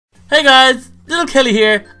Hey guys, little Kelly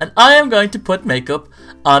here, and I am going to put makeup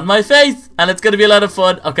on my face, and it's going to be a lot of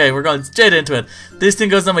fun. Okay, we're going straight into it. This thing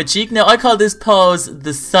goes on my cheek. Now, I call this pose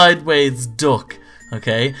the sideways duck.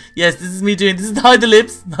 Okay, yes, this is me doing, this is to hide the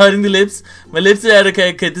lips, hiding the lips. My lips are out,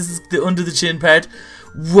 okay, this is the under the chin part.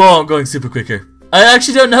 Whoa, I'm going super quicker. I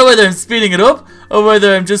actually don't know whether I'm speeding it up or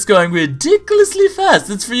whether I'm just going ridiculously fast.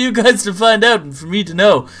 It's for you guys to find out and for me to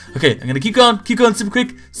know. Okay, I'm going to keep going super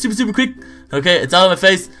quick, super quick. Okay, it's all on my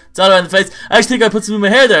face, it's all around the face. I actually think I put some in my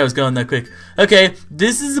hair there, I was going that quick. Okay,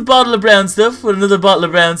 this is a bottle of brown stuff with another bottle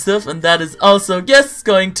of brown stuff, and that is also, yes,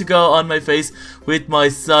 going to go on my face with my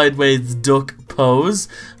sideways duck pose.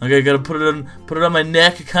 Okay, I gotta put it on my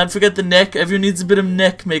neck. I can't forget the neck. Everyone needs a bit of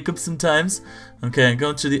neck makeup sometimes. Okay, I'm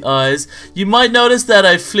going through the eyes. You might notice that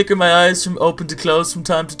I flicker my eyes from open to close from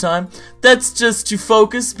time to time. That's just to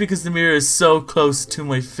focus because the mirror is so close to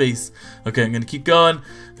my face. Okay, I'm gonna keep going.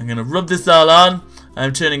 I'm gonna rub this all on.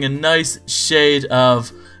 I'm turning a nice shade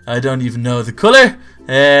of, I don't even know the color.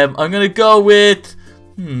 I'm gonna go with,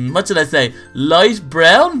 what should I say? Light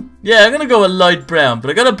brown? Yeah, I'm gonna go with light brown, but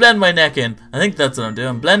I gotta blend my neck in. I think that's what I'm doing.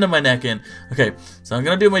 I'm blending my neck in. Okay, so I'm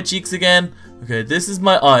gonna do my cheeks again. Okay, this is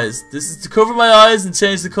my eyes. This is to cover my eyes and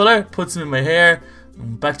change the color. Put some in my hair.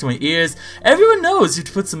 Back to my ears. Everyone knows you have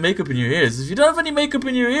to put some makeup in your ears. If you don't have any makeup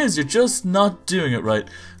in your ears, you're just not doing it right.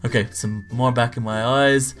 Okay, some more back in my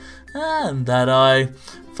eyes. And that eye.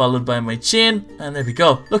 Followed by my chin. And there we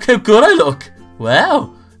go. Look how good I look.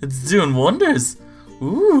 Wow. It's doing wonders.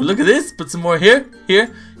 Ooh, look at this. Put some more here,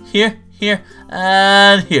 here,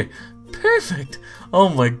 and here. Perfect. Oh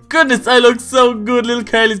my goodness, I look so good. Little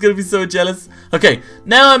Carly's gonna be so jealous. Okay,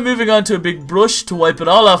 now I'm moving on to a big brush to wipe it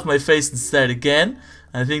all off my face and start again.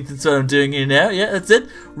 I think that's what I'm doing here now. Yeah, that's it.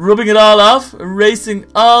 Rubbing it all off, erasing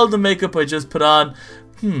all the makeup I just put on.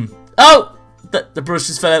 Oh! The brush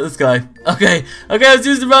just fell out of the sky. Okay, I was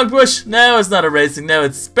using the wrong brush. Now it's not erasing. Now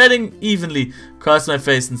it's spreading evenly across my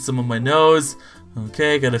face and some of my nose.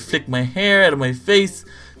 Okay, gotta flick my hair out of my face.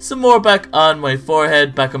 Some more back on my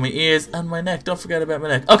forehead, back on my ears, and my neck. Don't forget about my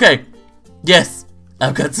neck. Okay, yes,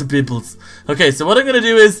 I've got some pimples. Okay, so what I'm going to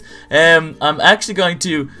do is, I'm actually going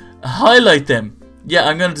to highlight them. Yeah,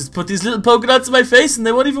 I'm going to just put these little polka dots on my face, and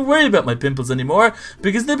they won't even worry about my pimples anymore,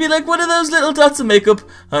 because they'll be like one of those little dots of makeup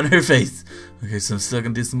on her face. Okay, so I'm still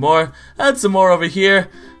going to do some more. Add some more over here.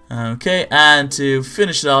 Okay, and to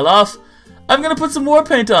finish it all off, I'm going to put some war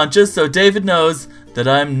paint on, just so David knows that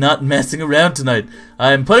I'm not messing around tonight.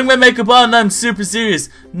 I'm putting my makeup on and I'm super serious.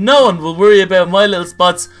 No one will worry about my little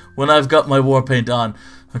spots when I've got my war paint on.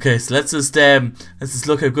 Okay, so let's just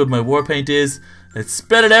look how good my war paint is. Let's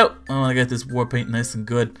spread it out. I want to get this war paint nice and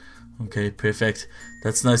good. Okay, perfect.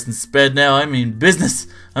 That's nice and spread now. I mean business.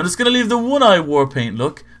 I'm just going to leave the one eye war paint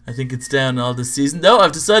look. I think it's down all this season. No,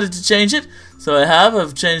 I've decided to change it. So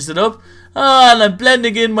I've changed it up. And I'm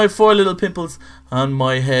blending in my 4 little pimples on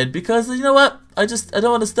my head because, you know what, I don't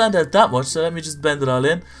want to stand out that much, so let me just blend it all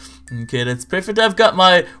in. Okay, that's perfect. I've got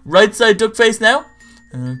my right side duck face now.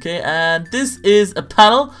 Okay, and this is a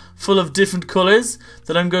panel full of different colors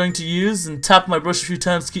that I'm going to use and tap my brush a few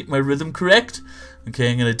times to keep my rhythm correct.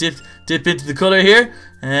 Okay, I'm going to dip into the color here.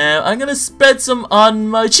 I'm going to spread some on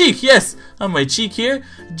my cheek, yes, on my cheek here,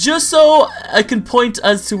 just so I can point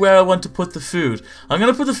as to where I want to put the food. I'm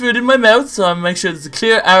going to put the food in my mouth, so I'm going to make sure there's a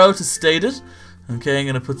clear arrow to state it. Okay, I'm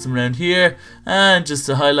going to put some around here, and just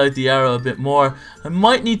to highlight the arrow a bit more, I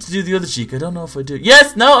might need to do the other cheek. I don't know if I do.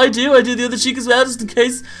 Yes, no, I do. I do the other cheek as well, just in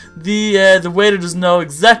case the waiter doesn't know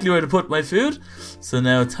exactly where to put my food. So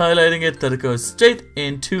now it's highlighting it that it goes straight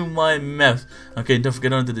into my mouth. Okay, don't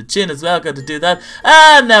forget under the chin as well, got to do that.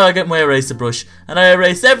 And now I get my eraser brush, and I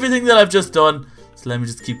erase everything that I've just done. So let me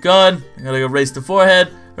just keep going. I'm going to erase the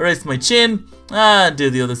forehead, erase my chin, and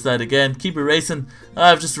do the other side again. Keep erasing.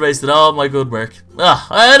 I've just erased it all, my good work.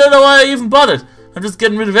 I don't know why I even bothered. I'm just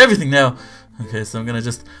getting rid of everything now. Okay, so I'm going to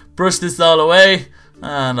just brush this all away,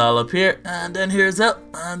 and all up here, and then here's out,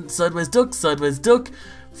 and sideways duck,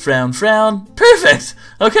 frown, frown. Perfect!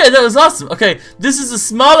 Okay, that was awesome. Okay, this is a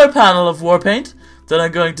smaller panel of war paint that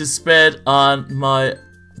I'm going to spread on my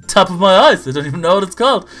top of my eyes. I don't even know what it's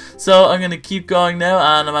called. So I'm going to keep going now,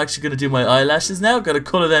 and I'm actually going to do my eyelashes now. Got to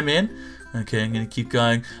colour them in. Okay, I'm going to keep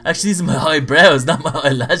going. Actually, these are my eyebrows, not my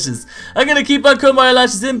eyelashes. I'm going to keep on coloring my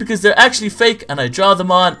eyelashes in because they're actually fake, and I draw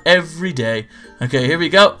them on every day. Okay, here we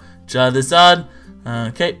go. Draw this on.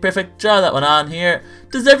 Okay, perfect. Draw that one on here.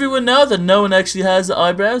 Does everyone know that no one actually has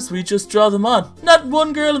eyebrows? We just draw them on. Not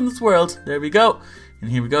one girl in this world. There we go. And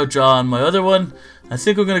here we go. Draw on my other one. I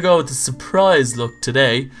think we're going to go with the surprise look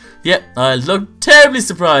today. Yep, I look terribly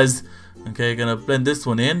surprised. Okay, gonna blend this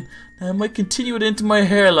one in. Now I might continue it into my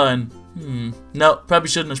hairline. No, probably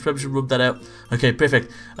shouldn't. I probably should rub that out. Okay,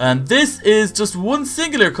 perfect. And this is just one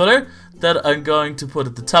singular color that I'm going to put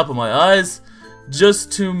at the top of my eyes,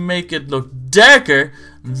 just to make it look darker.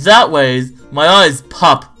 That way, my eyes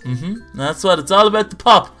pop. That's what it's all about, the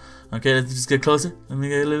pop. Okay, let's just get closer. Let me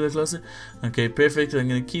get a little bit closer. Okay, perfect. I'm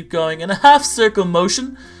going to keep going in a half circle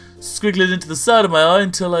motion, squiggle it into the side of my eye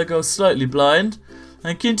until I go slightly blind,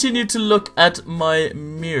 and continue to look at my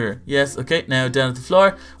mirror. Yes, okay, now down at the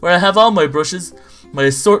floor where I have all my brushes, my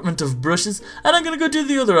assortment of brushes, and I'm going to go do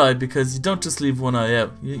the other eye, because you don't just leave one eye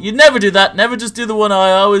out. You never do that. Never just do the one eye.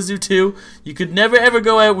 I always do two. You could never ever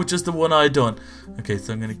go out with just the one eye done. Okay,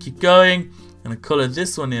 so I'm going to keep going. I'm going to colour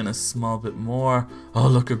this one in a small bit more. Oh,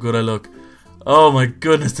 look how good I look. Oh my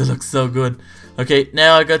goodness, I look so good. Okay,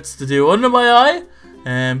 now I got to do under my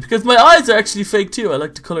eye, because my eyes are actually fake too. I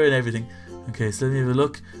like to colour in everything. Okay, so let me have a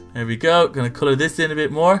look. There we go. Gonna colour this in a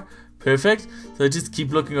bit more. Perfect. So I just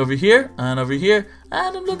keep looking over here, and I'm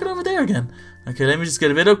looking over there again. Okay, let me just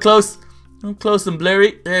get a bit up close and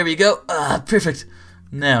blurry. There we go. Ah, perfect.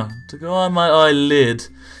 Now, to go on my eyelid.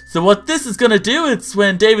 So what this is gonna do, it's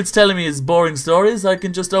when David's telling me his boring stories, I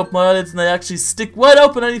can just open my eyelids and they actually stick wide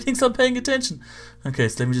open and he thinks I'm paying attention. Okay,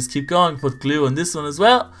 so let me just keep going. Put glue on this one as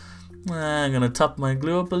well. I'm gonna top my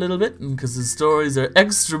glue up a little bit because the stories are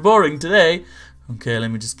extra boring today. Okay,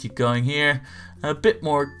 let me just keep going here. A bit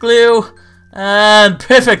more glue, and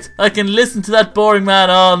perfect. I can listen to that boring man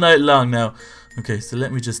all night long now. Okay, so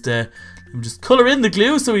let me just colour in the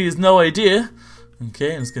glue so he has no idea.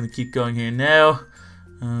 Okay, I'm just gonna keep going here now.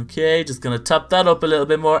 Okay, just gonna top that up a little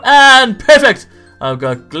bit more, and perfect. I've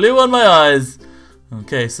got glue on my eyes.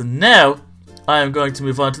 Okay, so now I am going to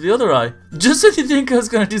move on to the other eye. Just when you think I was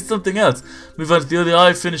going to do something else. Move on to the other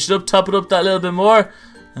eye, finish it up, top it up that little bit more.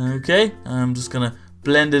 Okay, I'm just going to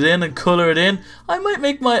blend it in and colour it in. I might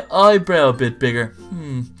make my eyebrow a bit bigger.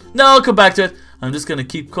 No, I'll come back to it. I'm just going to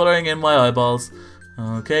keep colouring in my eyeballs.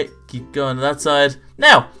 Okay, keep going to that side.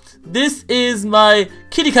 Now, this is my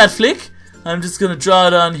kitty cat flick. I'm just going to draw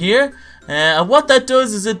it on here. And what that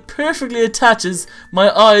does is it perfectly attaches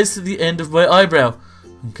my eyes to the end of my eyebrow.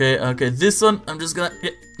 Okay, this one, I'm just gonna,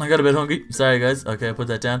 I got a bit hungry, sorry guys, okay, I put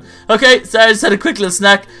that down. Okay, sorry, I just had a quick little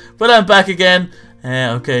snack, but I'm back again.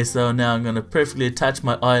 Okay, so now I'm gonna perfectly attach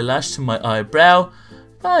my eyelash to my eyebrow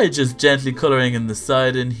by just gently colouring in the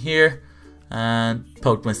side in here, and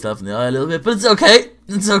poked myself in the eye a little bit, but it's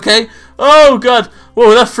okay, Oh god,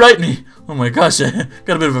 whoa, that frightened me. Oh my gosh, I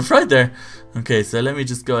got a bit of a fright there. Okay, so let me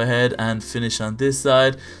just go ahead and finish on this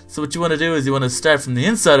side. So what you want to do is you want to start from the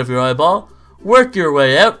inside of your eyeball, work your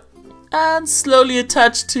way out, and slowly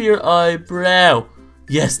attach to your eyebrow.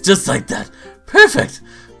 Yes, just like that. Perfect.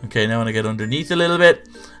 Okay, now I want to get underneath a little bit,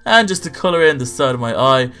 and just to colour in the side of my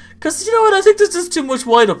eye, because you know what, I think there's just too much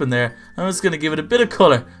white up in there. I'm just going to give it a bit of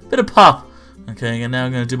colour, a bit of pop. Okay, and now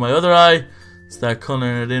I'm going to do my other eye, start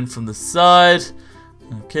colouring it in from the side.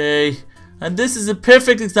 Okay, and this is a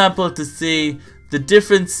perfect example to see the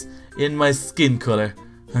difference in my skin colour.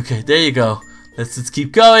 Okay, there you go. Let's just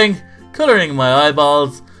keep going. Colouring my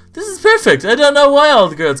eyeballs. This is perfect. I don't know why all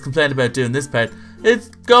the girls complain about doing this part. It's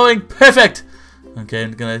going perfect. Okay,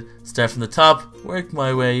 I'm gonna start from the top, work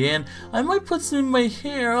my way in. I might put some in my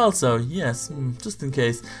hair also. Yes, just in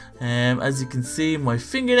case. As you can see, my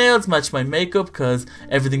fingernails match my makeup because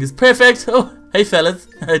everything is perfect. Oh, hey fellas.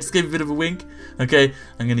 I just gave a bit of a wink. Okay,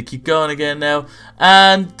 I'm gonna keep going again now.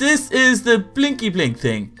 And this is the blinky blink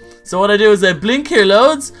thing. So what I do is I blink here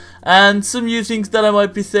loads, and some of you think that I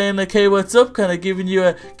might be saying like, hey, what's up, kind of giving you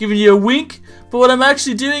a wink, but what I'm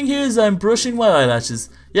actually doing here is I'm brushing my eyelashes.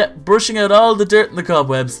 Yeah, brushing out all the dirt and the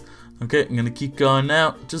cobwebs. Okay, I'm gonna keep going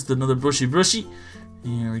now. Just another brushy.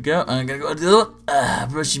 Here we go. I'm gonna go to the other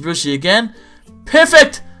one. Brushy again.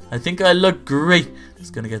 Perfect. I think I look great.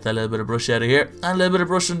 Just gonna get that little bit of brush out of here and a little bit of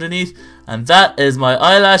brush underneath, and that is my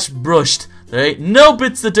eyelash brushed. There ain't no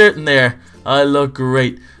bits of dirt in there. I look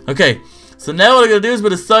great. Okay, so now what I'm going to do is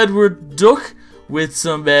put a sideward duck with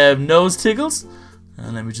some nose tickles.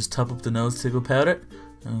 And let me just top up the nose tickle powder.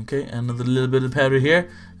 Okay, another little bit of powder here.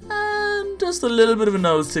 And just a little bit of a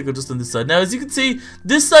nose tickle just on this side. Now, as you can see,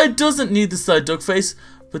 this side doesn't need the side duck face,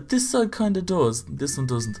 but this side kind of does. This one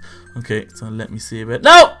doesn't. Okay, so let me see a bit.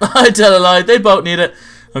 No! I tell a lie. They both need it.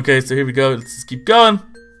 Okay, so here we go. Let's just keep going.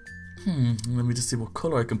 Let me just see what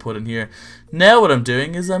colour I can put in here. Now what I'm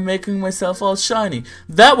doing is I'm making myself all shiny.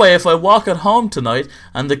 That way if I walk at home tonight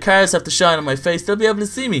and the cars have to shine on my face, they'll be able to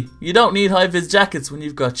see me. You don't need high-vis jackets when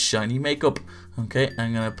you've got shiny makeup. Okay,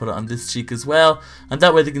 I'm going to put it on this cheek as well, and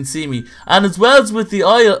that way they can see me. And as well as with the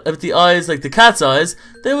eyes, like the cat's eyes,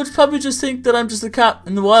 they would probably just think that I'm just a cat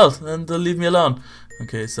in the wild and they'll leave me alone.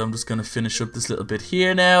 Okay, so I'm just going to finish up this little bit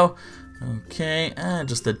here now. Okay, and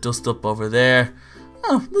just the dust up over there.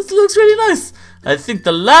 Oh, this looks really nice. I think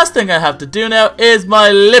the last thing I have to do now is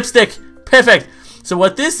my lipstick. Perfect. So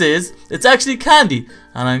what this is, it's actually candy.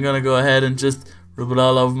 And I'm going to go ahead and just rub it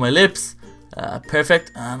all over my lips.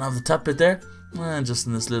 Perfect. And on the top bit there. And just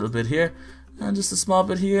in this little bit here. And just a small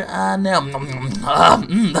bit here. And now,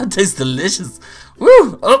 that tastes delicious.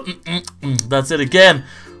 Woo! Oh, that's it again.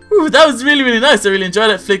 Woo, that was really, really nice. I really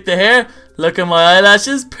enjoyed it. Flick the hair. Look at my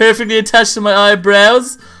eyelashes. Perfectly attached to my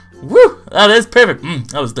eyebrows. Woo! That is perfect.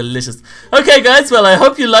 That was delicious. Okay, guys. Well, I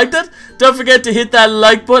hope you liked it. Don't forget to hit that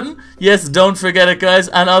like button. Yes, don't forget it, guys.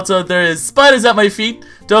 And also, there is spiders at my feet.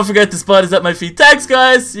 Don't forget the spiders at my feet. Thanks,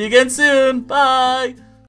 guys. See you again soon. Bye.